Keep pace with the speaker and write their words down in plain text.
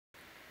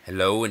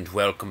Hello and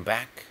welcome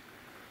back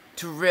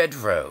to Red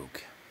Rogue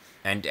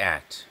and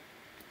at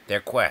their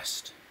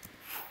quest.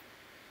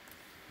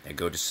 They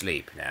go to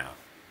sleep now,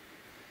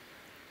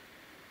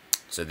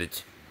 so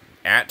that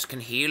At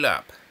can heal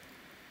up.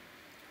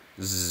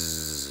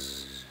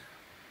 Zzz.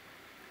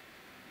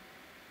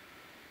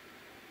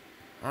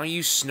 Are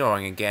you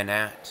snoring again,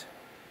 At?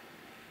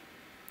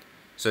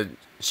 So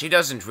she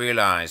doesn't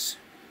realize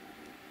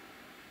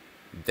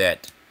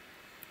that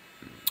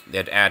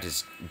At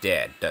is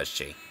dead, does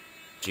she?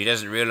 She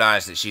doesn't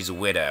realize that she's a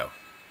widow,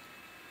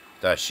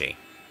 does she?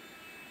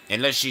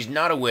 Unless she's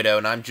not a widow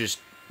and I'm just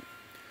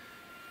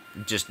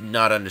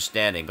not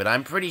understanding. But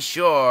I'm pretty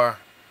sure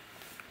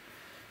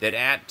that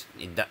At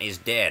is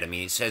dead. I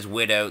mean, it says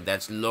widow.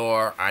 That's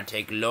lore. I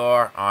take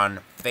lore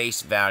on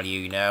face value,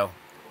 you know.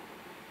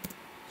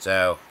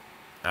 So,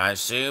 I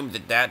assume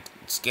that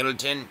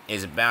skeleton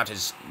is about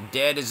as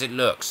dead as it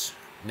looks.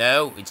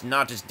 No, it's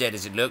not as dead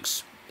as it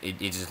looks.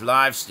 It is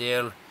alive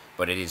still,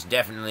 but it is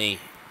definitely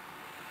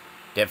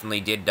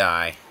did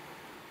die.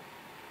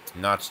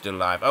 Not still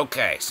alive.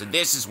 Okay, so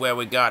this is where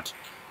we got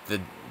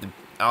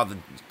all the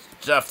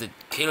stuff that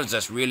kills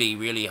us really,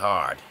 really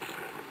hard.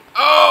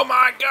 Oh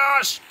my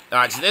gosh!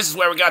 Alright, so this is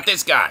where we got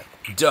this guy.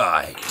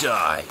 Die,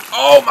 die.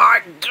 Oh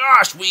my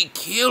gosh, we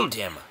killed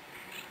him!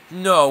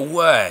 No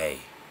way!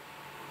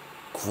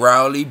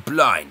 Crowley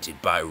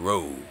blinded by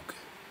Rogue.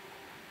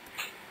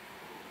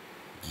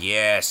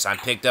 Yes, I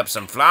picked up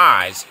some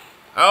flies.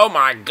 Oh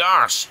my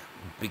gosh!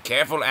 Be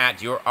careful,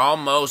 At. You're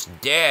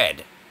almost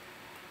dead.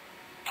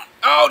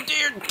 Oh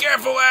dear,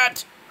 careful,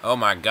 At. Oh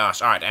my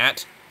gosh.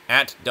 Alright,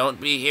 At,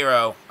 don't be a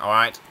hero.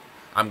 Alright?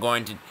 I'm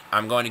going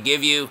to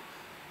give you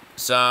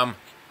some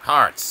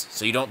hearts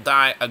so you don't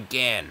die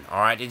again.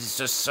 Alright? It's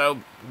just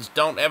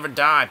don't ever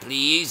die,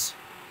 please.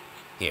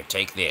 Here,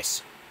 take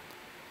this.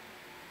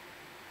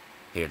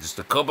 Here, just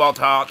a cobalt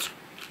heart.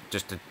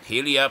 Just to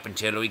heal you up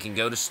until we can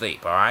go to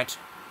sleep, alright?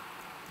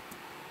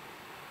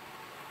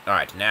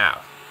 Alright,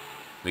 now.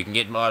 We can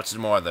get lots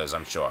more of those,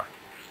 I'm sure.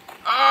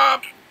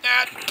 At,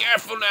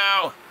 careful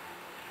now.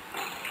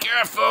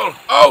 Careful.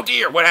 Oh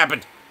dear, what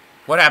happened?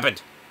 What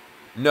happened?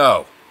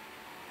 No.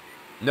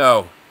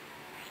 No.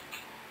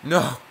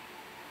 No.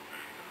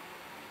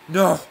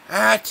 No,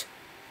 At.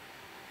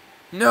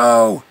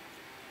 No.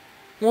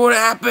 What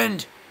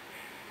happened?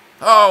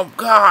 Oh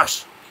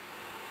gosh.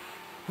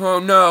 Oh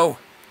no.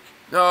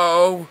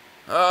 No.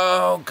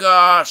 Oh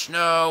gosh,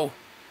 no.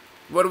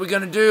 What are we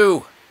gonna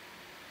do?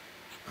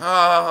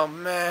 Oh,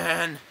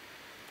 man.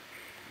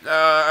 No.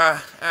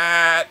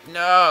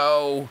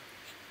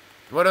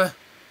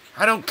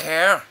 I don't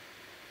care.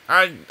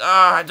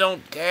 I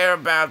don't care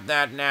about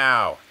that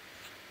now.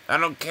 I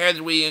don't care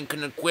that we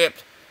can equip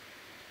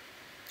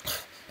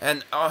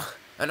an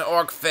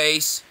orc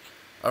face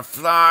or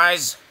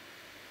flies.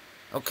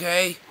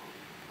 Okay?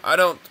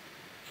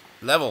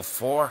 Level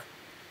 4.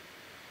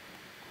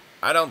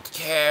 I don't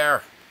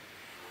care.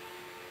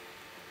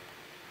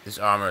 This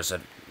armor is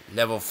a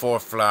level 4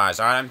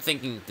 flies. I'm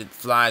thinking that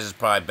flies is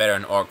probably better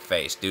than orc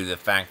face due to the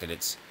fact that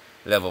it's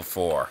level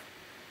 4.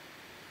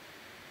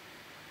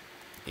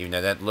 Even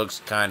though that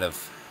looks kind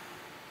of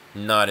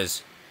not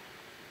as...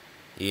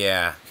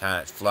 Yeah,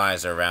 kind of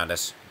flies are around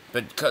us.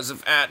 But because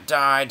of At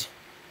died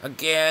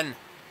again.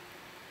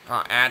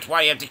 Oh, At,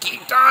 why do you have to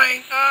keep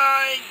dying?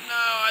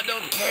 I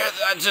don't care.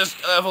 I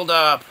just leveled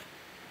up.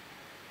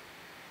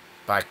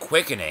 By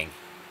quickening.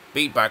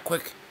 Beat by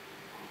quick...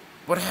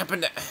 What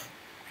happened to...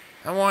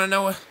 I want to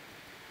know what...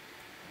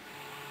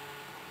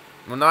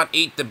 Will not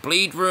eat the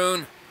bleed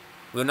rune.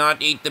 Will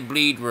not eat the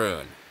bleed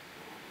rune.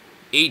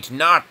 Eat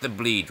not the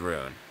bleed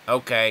rune.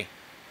 Okay.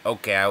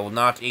 Okay, I will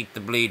not eat the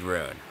bleed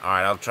rune.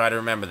 Alright, I'll try to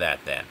remember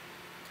that then.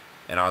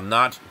 And I'll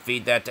not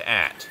feed that to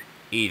At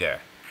either.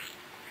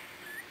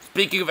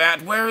 Speaking of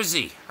At, where is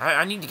he?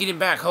 I need to get him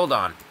back. Hold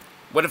on.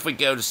 What if we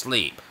go to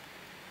sleep?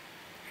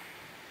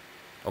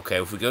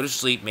 Okay, if we go to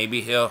sleep,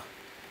 maybe he'll...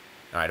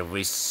 Alright, if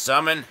we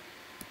summon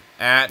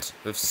At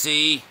with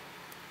C,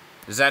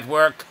 does that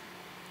work?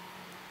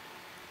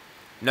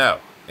 No,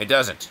 it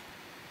doesn't.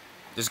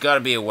 There's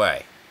gotta be a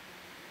way.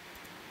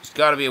 There's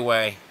gotta be a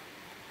way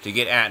to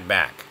get At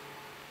back.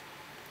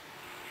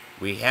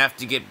 We have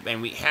to get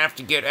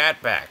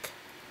At back.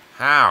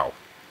 How?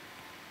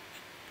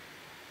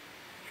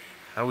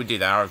 How do we do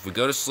that? Or if we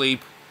go to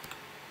sleep,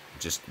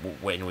 just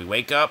when we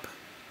wake up,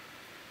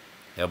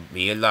 he'll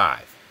be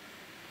alive.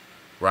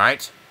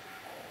 Right?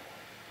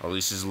 Or at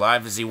least as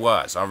alive as he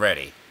was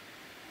already.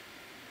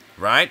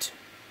 Right?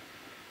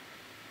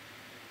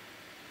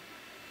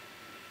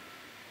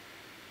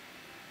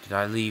 Did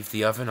I leave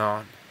the oven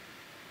on?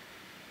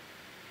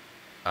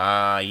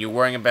 You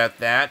worrying about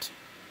that?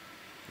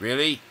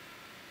 Really?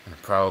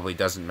 It probably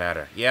doesn't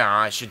matter. Yeah,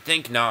 I should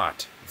think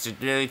not. I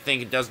should really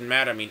think it doesn't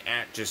matter. I mean,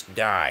 At just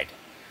died.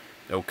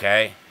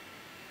 Okay?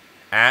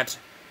 At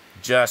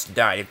just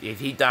died. If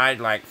he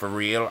died, like, for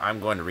real, I'm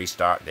going to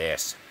restart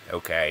this.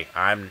 Okay?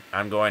 I'm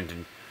going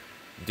to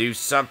do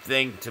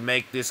something to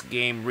make this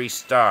game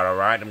restart,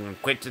 alright? I'm going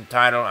to quit the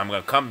title. I'm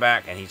going to come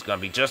back, and he's going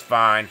to be just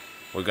fine.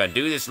 We're going to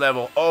do this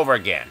level over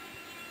again.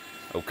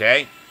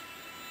 Okay?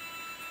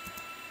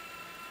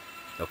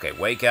 Okay,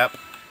 wake up,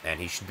 and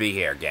he should be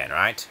here again,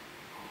 right?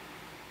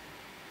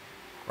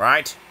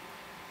 Right?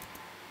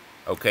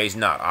 Okay, he's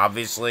not.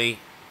 Obviously,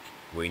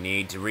 we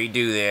need to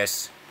redo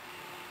this.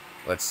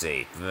 Let's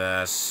see.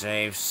 The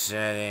save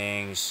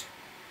settings.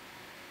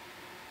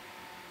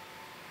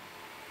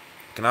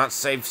 Cannot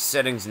save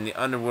settings in the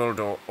underworld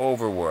or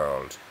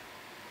overworld.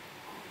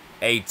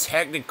 A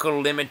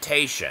technical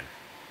limitation.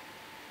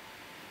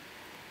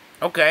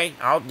 Okay,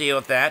 I'll deal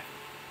with that.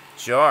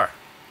 Sure.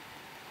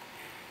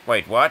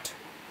 Wait, what?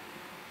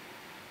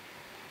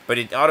 But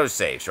it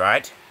autosaves,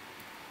 right?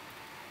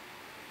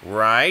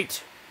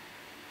 Right.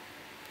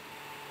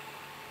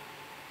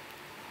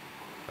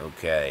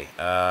 Okay,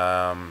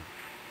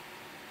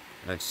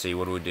 let's see,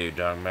 what do we do?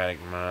 Dogmatic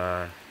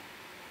mod.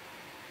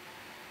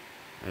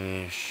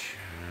 Ish.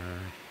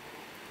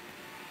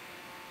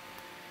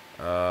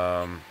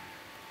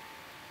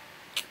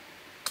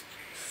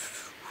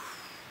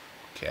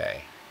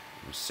 Okay.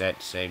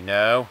 Reset, save,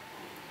 no.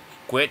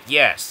 Quit,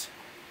 yes.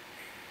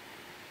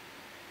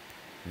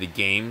 The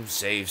game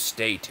saves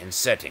state and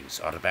settings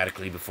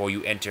automatically before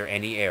you enter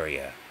any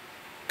area.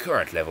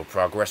 Current level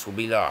progress will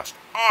be lost.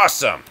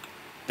 Awesome!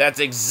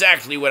 That's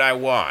exactly what I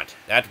want.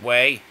 That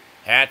way,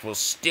 Hat will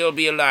still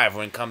be alive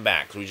when we come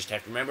back. So we just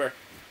have to remember,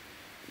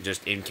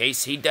 just in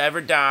case he ever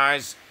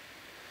dies,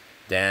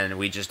 then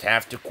we just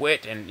have to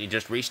quit and you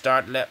just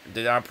restart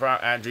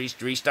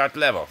restart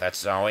level.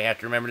 That's all we have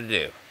to remember to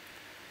do.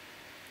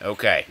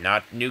 Okay,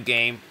 not new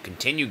game,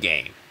 continue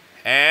game.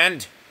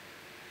 And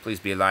please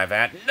be alive,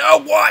 Hat. No,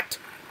 what?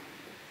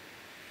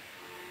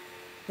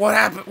 What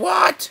happened?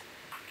 What?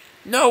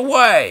 No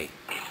way.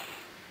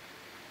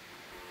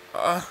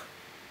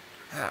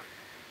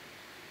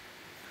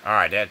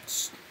 Alright,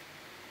 that's...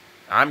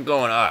 I'm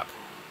going up,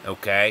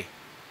 okay?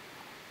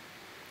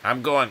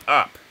 I'm going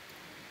up.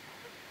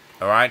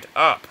 Alright,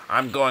 up.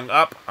 I'm going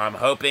up. I'm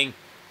hoping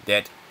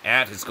that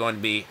At is going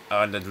to be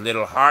on the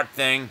little heart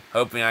thing.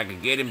 Hoping I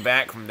can get him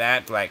back from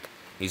that, like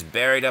he's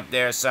buried up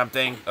there or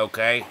something,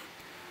 okay?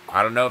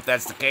 I don't know if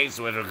that's the case,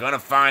 but we're gonna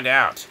find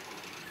out.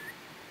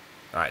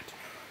 Alright.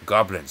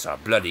 Goblins are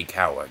bloody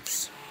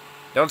cowards.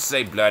 Don't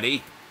say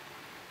bloody.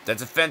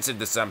 That's offensive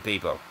to some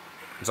people.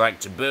 It's like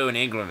taboo in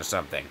England or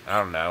something. I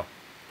don't know.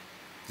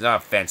 It's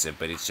not offensive,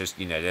 but it's just,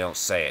 you know, they don't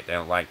say it. They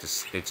don't like to...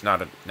 It's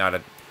not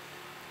a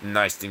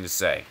nice thing to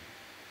say.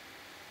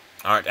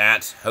 Alright,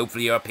 At.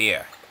 Hopefully you're up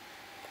here.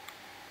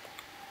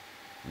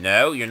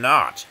 No, you're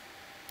not.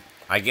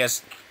 I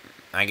guess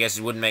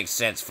it wouldn't make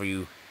sense for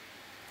you.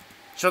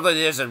 Surely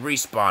there's a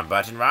respawn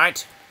button,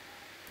 right?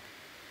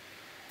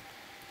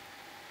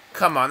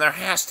 Come on, there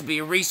has to be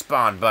a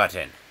respawn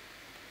button.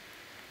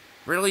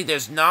 Really,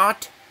 there's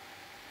not?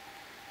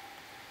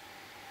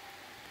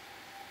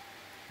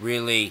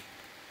 Really?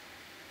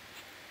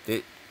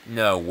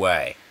 No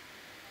way.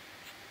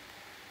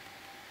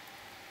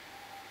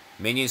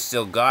 Minions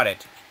still got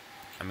it.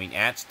 I mean,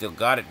 At still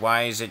got it.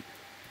 Why is it...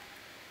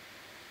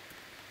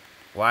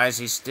 Why is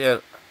he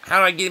still... How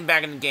do I get him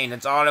back in the game?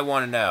 That's all I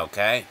want to know,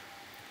 okay?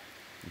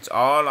 That's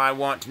all I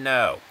want to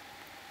know.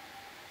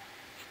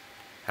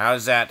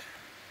 How's that?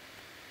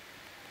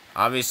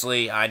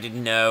 Obviously, I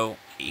didn't know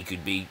he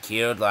could be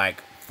killed,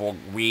 like, for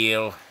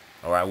real.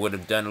 Or I would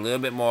have done a little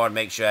bit more to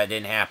make sure that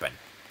didn't happen.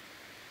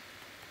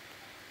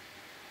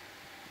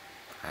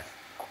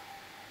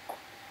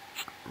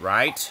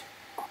 Right?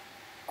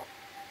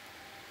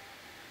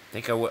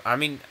 Think I would... I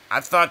mean, I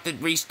thought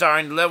that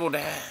restarting the level...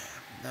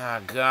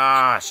 Oh,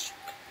 gosh.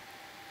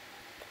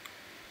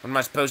 What am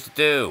I supposed to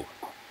do?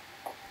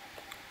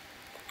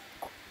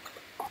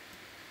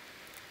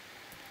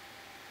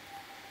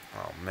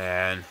 Oh,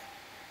 man.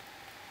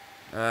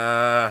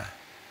 I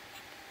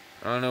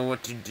don't know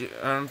what to do.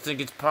 I don't think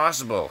it's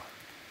possible.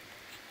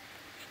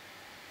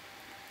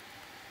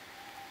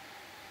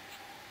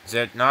 Is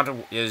there not a...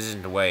 It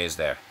isn't a way, is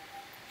there?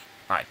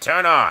 Alright,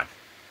 turn on!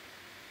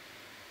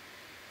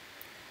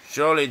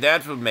 Surely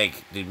that would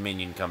make the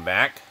minion come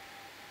back.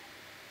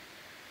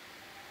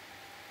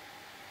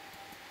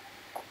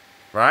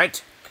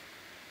 Right?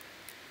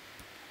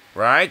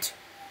 Right?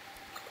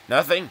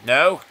 Nothing?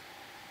 No?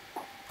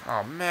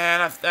 Oh,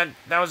 man,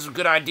 that was a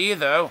good idea,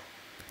 though.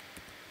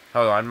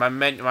 Hold on,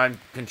 my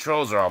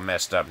controls are all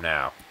messed up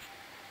now.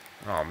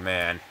 Oh,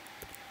 man.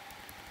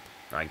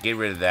 Alright, get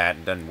rid of that.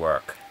 It doesn't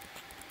work.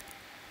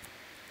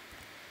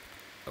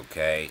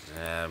 Okay.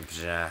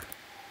 If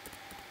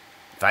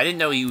I didn't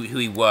know who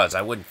he was,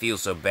 I wouldn't feel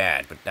so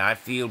bad. But I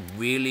feel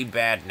really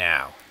bad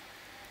now.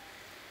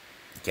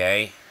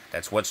 Okay?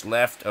 That's what's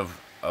left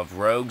of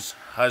Rogue's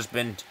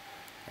husband.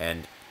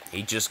 And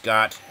he just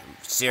got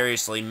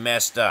seriously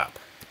messed up.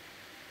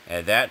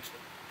 And that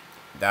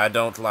I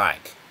don't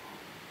like.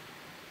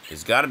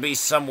 There's got to be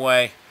some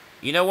way.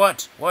 You know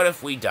what? What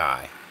if we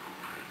die?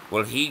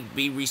 Will he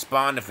be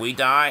respawned if we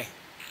die?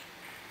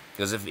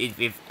 Because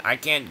if I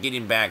can't get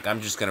him back,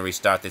 I'm just going to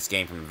restart this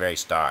game from the very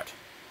start.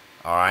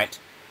 Alright?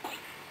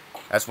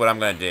 That's what I'm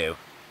going to do.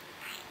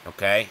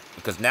 Okay?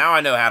 Because now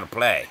I know how to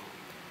play.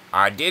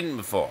 I didn't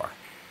before.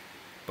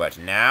 But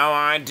now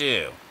I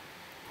do.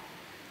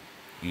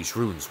 Use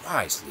runes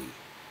wisely.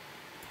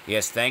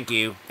 Yes, thank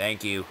you.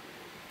 Thank you.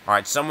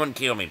 Alright, someone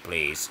kill me,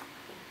 please.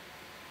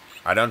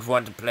 I don't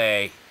want to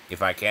play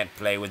if I can't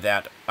play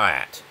without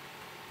that.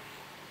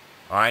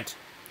 Alright?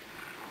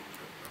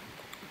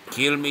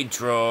 Kill me,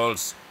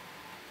 trolls.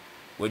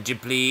 Would you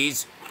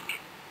please?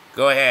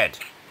 Go ahead.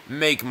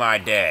 Make my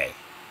day.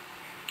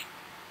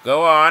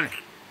 Go on.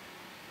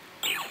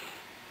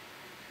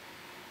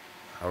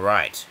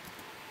 Alright.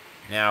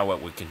 Now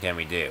what can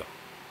we do?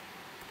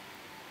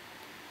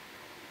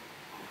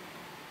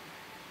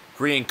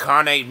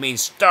 Reincarnate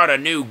means start a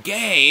new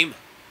game?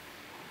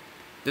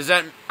 Does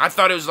that... I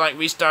thought it was like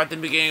restart the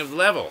beginning of the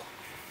level.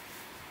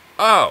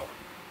 Oh.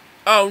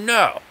 Oh,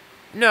 no.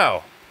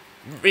 No.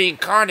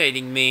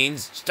 Reincarnating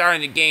means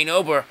starting the game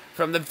over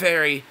from the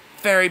very,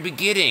 very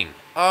beginning.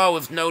 Oh,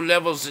 with no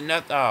levels and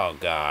nothing. Oh,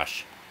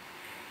 gosh.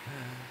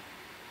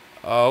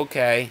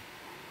 Okay.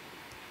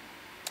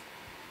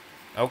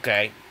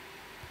 Okay.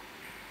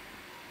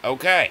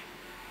 Okay.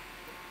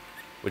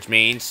 Which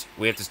means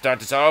we have to start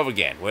this all over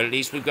again. Well, at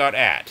least we've got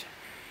at.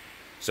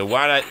 So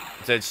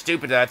it's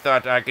stupid that I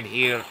thought I could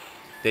heal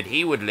that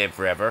he would live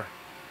forever,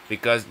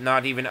 because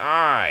not even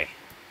I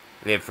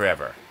live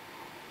forever.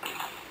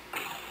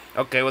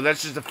 Okay, well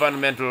that's just a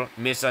fundamental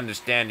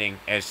misunderstanding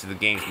as to the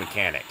game's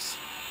mechanics.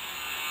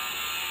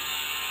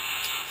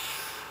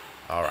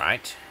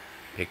 Alright.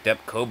 Picked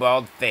up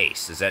Kobold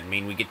Face. Does that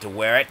mean we get to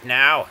wear it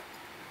now?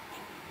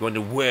 Going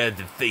to wear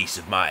the face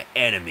of my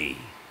enemy.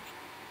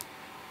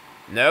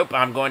 Nope,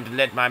 I'm going to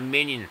let my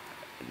minion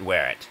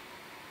wear it.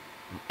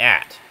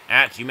 At,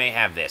 you may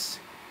have this.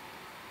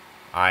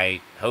 I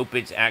hope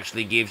it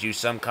actually gives you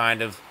some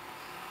kind of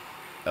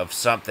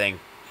something.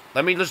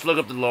 Let me just look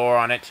up the lore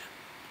on it.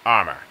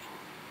 Armor.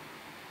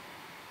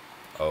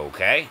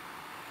 Okay.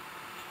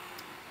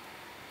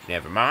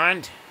 Never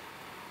mind.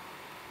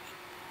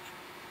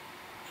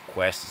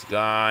 Quest is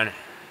gone.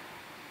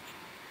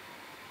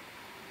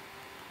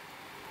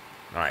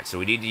 Alright, so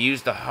we need to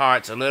use the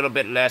hearts a little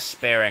bit less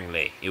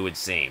sparingly, it would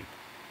seem.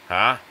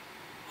 Huh?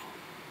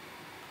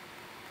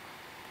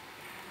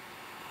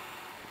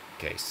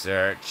 Okay,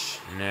 search.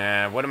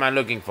 Nah, what am I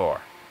looking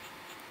for?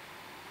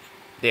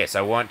 This,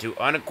 I want to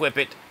unequip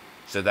it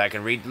so that I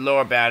can read the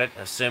lore about it,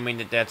 assuming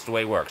that that's the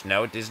way it works.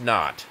 No, it is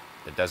not.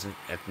 That's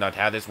not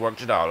how this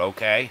works at all,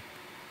 okay?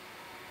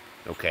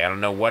 Okay, I don't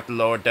know what the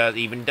lore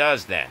even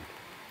does then.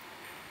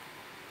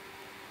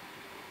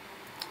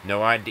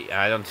 No idea.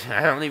 I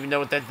don't even know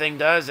what that thing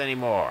does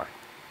anymore.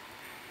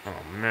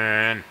 Oh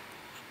man.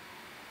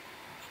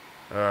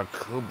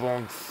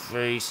 Kobold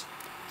Face.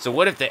 So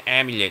what if the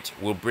amulet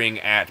will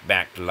bring At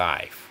back to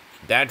life?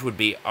 That would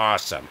be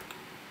awesome,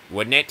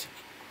 wouldn't it?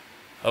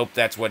 Hope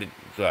that's what it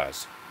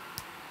does.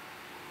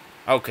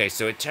 Okay,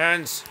 so it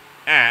turns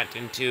At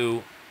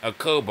into a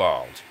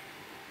kobold.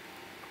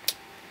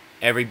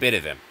 Every bit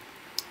of him.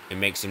 It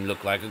makes him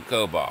look like a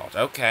kobold.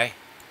 Okay.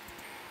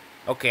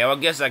 Okay, well, I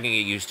guess I can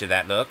get used to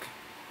that look.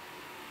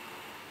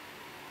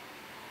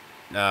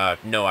 No,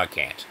 I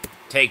can't.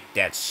 Take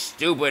that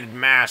stupid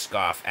mask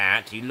off,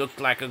 At. You look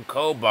like a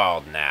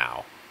kobold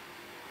now.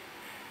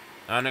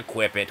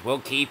 Unequip it. We'll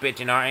keep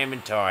it in our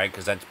inventory,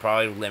 because that's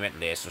probably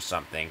limitless or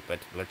something, but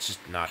let's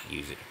just not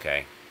use it,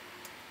 okay?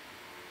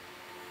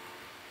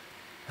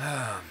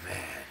 Oh,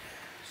 man.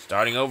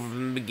 Starting over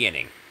from the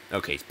beginning.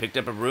 Okay, he's picked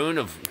up a rune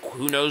of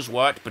who knows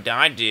what, but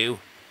I do.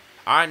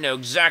 I know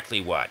exactly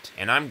what,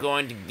 and I'm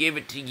going to give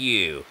it to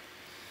you.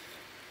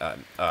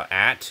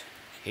 At,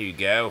 here you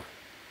go.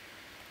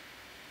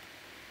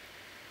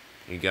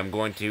 Here you go, I'm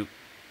going to...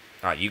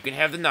 Alright, you can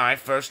have the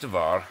knife, first of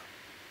all.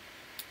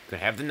 You can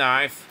have the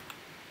knife.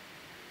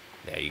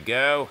 There you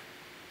go.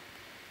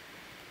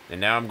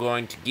 And now I'm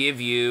going to give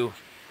you...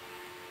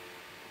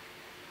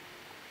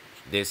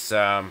 this,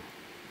 I'm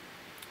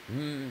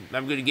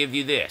going to give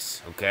you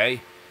this,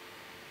 okay?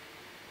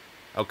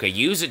 Okay,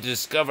 use it to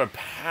discover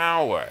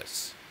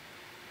powers.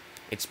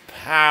 It's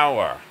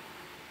power.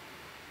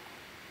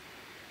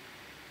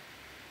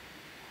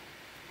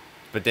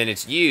 But then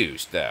it's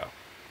used, though.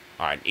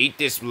 Alright, eat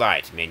this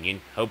light,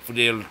 minion.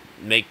 Hopefully it'll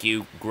make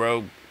you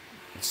grow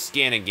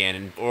skin again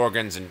and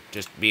organs and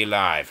just be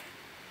alive.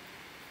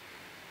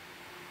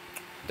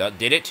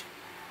 Did it?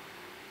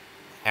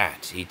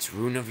 At eats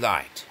Rune of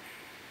Light.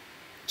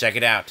 Check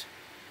it out.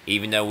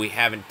 Even though we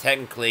haven't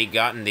technically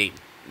gotten the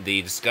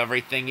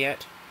discovery thing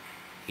yet,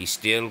 he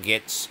still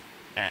gets,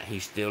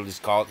 he's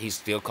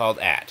still called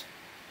At.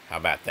 How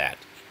about that?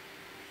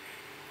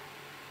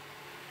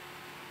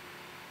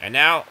 And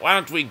now, why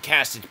don't we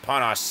cast it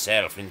upon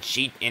ourselves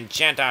and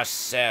enchant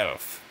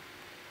ourselves?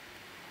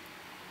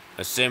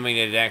 Assuming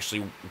that it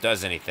actually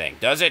does anything.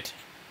 Does it?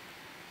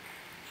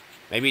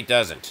 Maybe it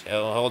doesn't.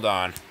 Oh, hold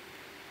on.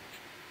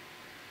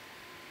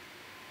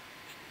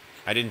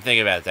 I didn't think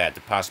about that.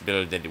 The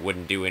possibility that it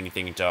wouldn't do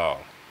anything at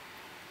all.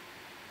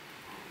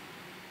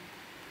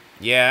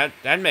 Yeah,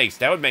 that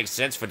would make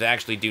sense for it to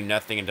actually do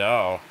nothing at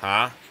all,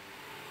 huh?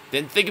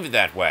 Didn't think of it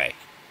that way.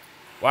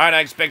 Why would I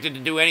expect it to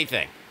do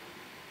anything?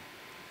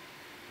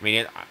 I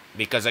mean,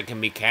 because it can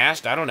be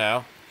cast? I don't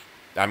know.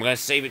 I'm going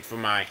to save it for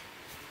my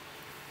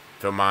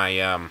for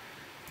my,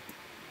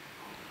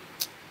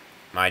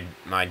 why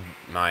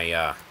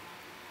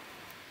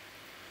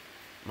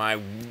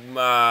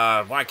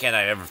can't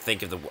I ever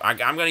think of the... I'm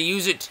gonna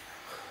use it.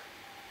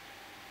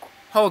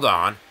 Hold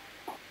on.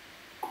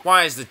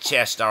 Why has the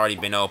chest already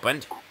been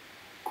opened?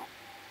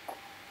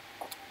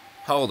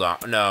 Hold on.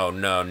 No,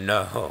 no,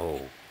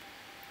 no.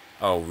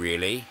 Oh,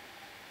 really?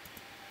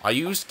 Are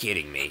you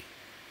kidding me?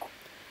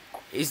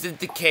 Is it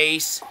the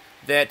case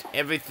that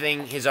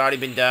everything has already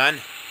been done?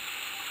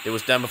 That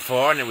was done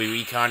before and that we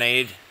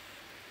reincarnated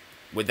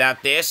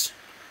without this?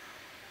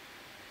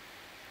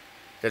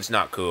 That's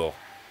not cool.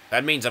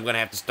 That means I'm going to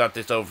have to start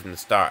this over from the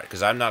start,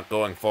 because I'm not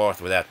going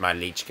forth without my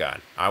leech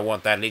gun. I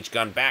want that leech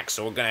gun back,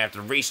 so we're going to have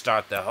to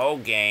restart the whole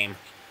game.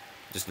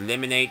 Just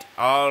eliminate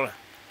all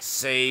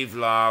save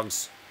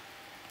logs.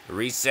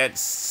 Reset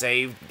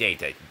saved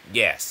data.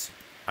 Yes.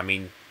 I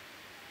mean,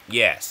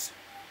 yes.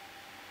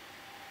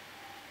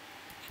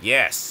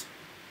 Yes.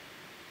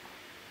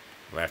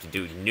 We're going to have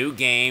to do a new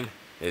game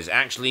that is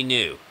actually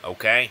new,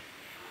 okay?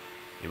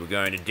 And we're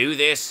going to do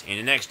this in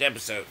the next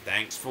episode.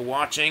 Thanks for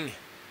watching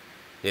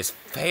this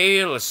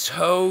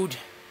fail-isode.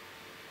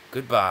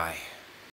 Goodbye.